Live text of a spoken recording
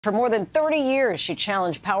For more than 30 years, she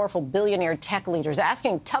challenged powerful billionaire tech leaders,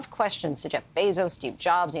 asking tough questions to Jeff Bezos, Steve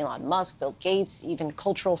Jobs, Elon Musk, Bill Gates, even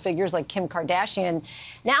cultural figures like Kim Kardashian.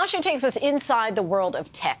 Now she takes us inside the world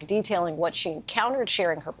of tech, detailing what she encountered,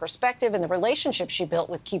 sharing her perspective, and the relationships she built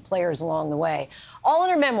with key players along the way. All in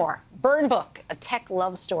her memoir, Burn Book, a tech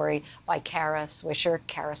love story by Kara Swisher.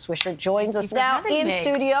 Kara Swisher joins us now in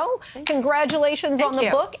studio. Congratulations on the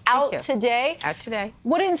book, out today. Out today.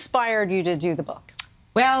 What inspired you to do the book?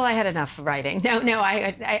 Well, I had enough writing. I'm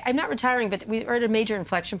not retiring, but we are at a major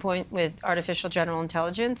inflection point with artificial general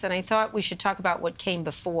intelligence, and I thought we should talk about what came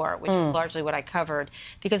before, which is largely what I covered,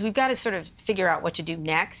 because we've got to sort of figure out what to do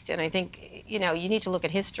next, and I think, you need to look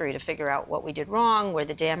at history to figure out what we did wrong, where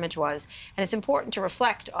the damage was, and it's important to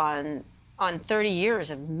reflect on 30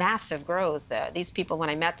 years of massive growth. These people, when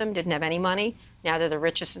I met them, didn't have any money. Now they're the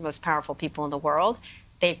richest and most powerful people in the world.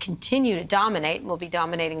 They continue to dominate and will be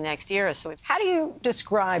dominating next year. So how do you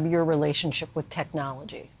describe your relationship with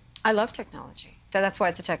technology? I love technology. That's why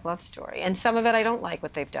it's a tech love story. And some of it I don't like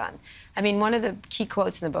what they've done. I mean, one of the key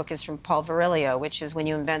quotes in the book is from Paul Virilio, which is when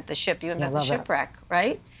you invent the ship, you invent the shipwreck,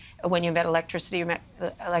 right? When you invent electricity or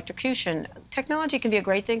electrocution, technology can be a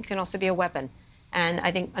great thing, can also be a weapon. And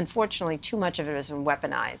I think, unfortunately, too much of it has been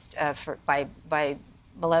weaponized by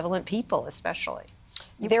malevolent people, especially.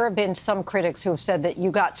 There have been some critics who have said that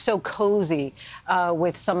you got so cozy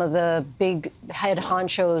with some of the big head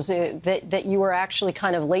honchos that you were actually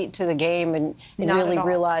kind of late to the game and really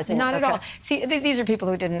realizing. Not at all. See, these are people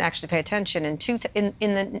who didn't actually pay attention. In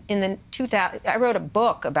the 2000, I wrote a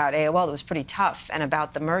book about AOL that was pretty tough and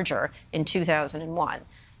about the merger in 2001.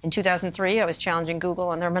 In 2003, I was challenging Google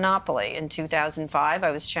on their monopoly. In 2005,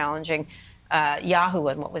 I was challenging Yahoo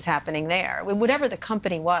and what was happening there. Whatever the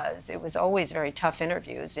company was, it was always very tough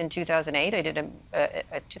interviews. In 2008,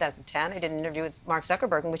 2010, I did an interview with Mark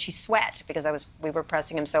Zuckerberg in which he sweat because we were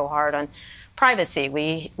pressing him so hard on privacy.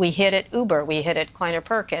 We hit at Uber, we hit at Kleiner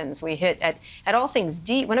Perkins, we hit at all things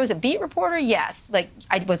deep. When I was a beat reporter, yes, like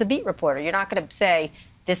I was a beat reporter. You're not going to say,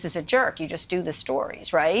 this is a jerk. You just do the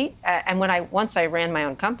stories, right? And once I ran my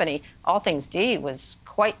own company, All Things D was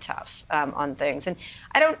quite tough on things, and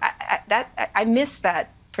I miss that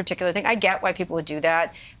particular thing. I get why people would do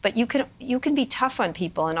that, but you can be tough on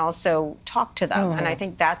people and also talk to them, and I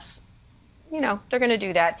think that's. They're going to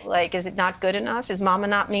do that. Like, is it not good enough? Is mama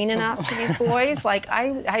not mean enough to these boys? Like,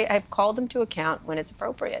 I've called them to account when it's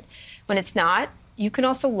appropriate. When it's not, you can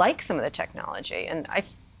also like some of the technology, and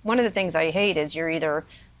one of the things I hate is you're either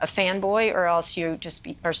a fanboy or else you just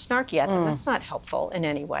are snarky at them. That's not helpful in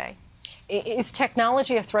any way. Is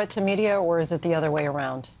technology a threat to media, or is it the other way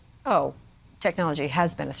around? Oh, technology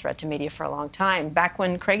has been a threat to media for a long time. Back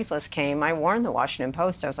when Craigslist came, I warned the Washington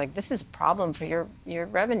Post. I was like, this is a problem for your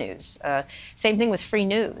revenues. Same thing with free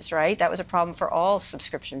news, right? That was a problem for all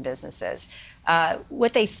subscription businesses.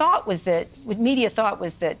 What media thought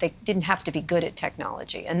was that they didn't have to be good at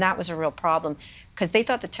technology, and that was a real problem because they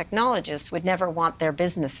thought the technologists would never want their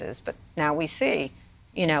businesses. But now we see,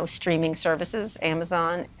 streaming services,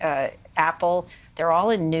 Amazon, Apple, they're all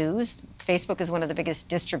in news. Facebook is one of the biggest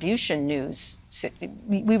distribution news.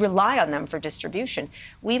 We rely on them for distribution.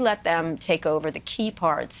 We let them take over the key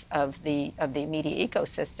parts of the media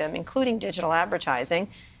ecosystem, including digital advertising.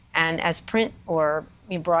 And as print or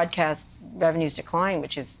broadcast revenues decline,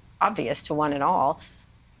 which is obvious to one and all,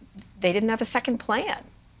 they didn't have a second plan.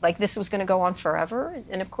 Like, this was going to go on forever.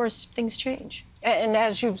 And of course, things change. And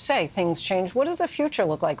as you say, things change. What does the future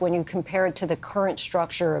look like when you compare it to the current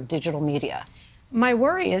structure of digital media? My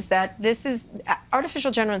worry is that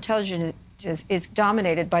artificial general intelligence is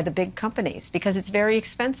dominated by the big companies because it's very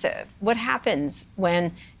expensive. What happens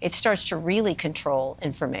when it starts to really control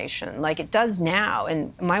information like it does now?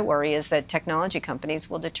 And my worry is that technology companies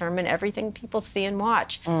will determine everything people see and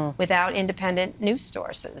watch without independent news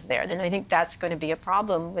sources there. Then I think that's going to be a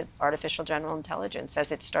problem with artificial general intelligence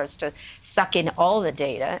as it starts to suck in all the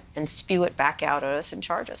data and spew it back out at us and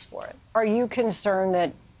charge us for it. Are you concerned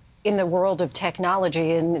that in the world of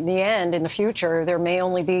technology, in the end, in the future, there may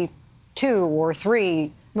only be 2 or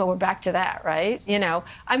 3? Well, we're back to that, right?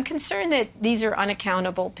 I'm concerned that these are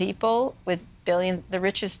unaccountable people with the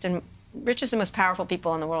richest and most powerful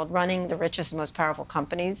people in the world running the richest and most powerful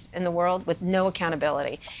companies in the world with no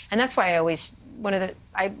accountability. And that's why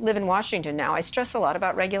I live in Washington now. I stress a lot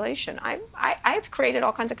about regulation. I've created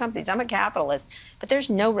all kinds of companies. I'm a capitalist, but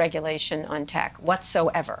there's no regulation on tech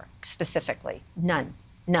whatsoever, specifically. None.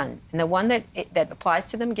 And the one that applies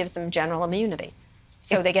to them gives them general immunity.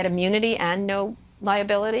 So they get immunity and no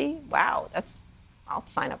liability. Wow, I'll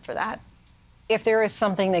sign up for that. If there is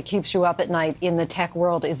something that keeps you up at night in the tech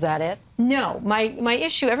world, is that it? No, my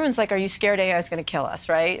issue, everyone's like, are you scared AI is going to kill us,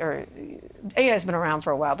 right? Or AI has been around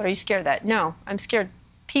for a while, but are you scared of that? No, I'm scared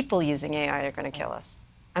people using AI are going to kill us.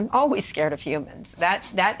 I'm always scared of humans.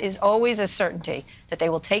 That is always a certainty, that they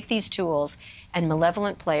will take these tools and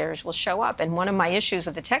malevolent players will show up. And one of my issues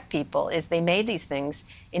with the tech people is they made these things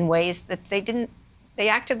in ways that they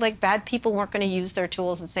acted like bad people weren't going to use their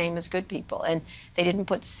tools the same as good people, and they didn't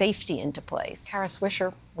put safety into place. Kara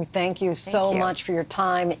Swisher, we thank you so much for your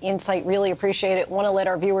time, insight. Really appreciate it. Want to let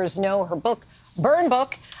our viewers know her book, Burn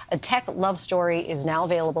Book, A Tech Love Story, is now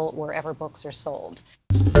available wherever books are sold.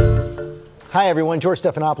 Hi, everyone. George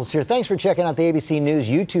Stephanopoulos here. Thanks for checking out the ABC News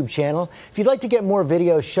YouTube channel. If you'd like to get more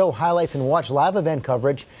videos, show highlights, and watch live event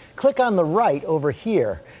coverage, click on the right over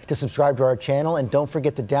here to subscribe to our channel. And don't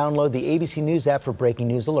forget to download the ABC News app for breaking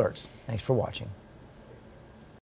news alerts. Thanks for watching.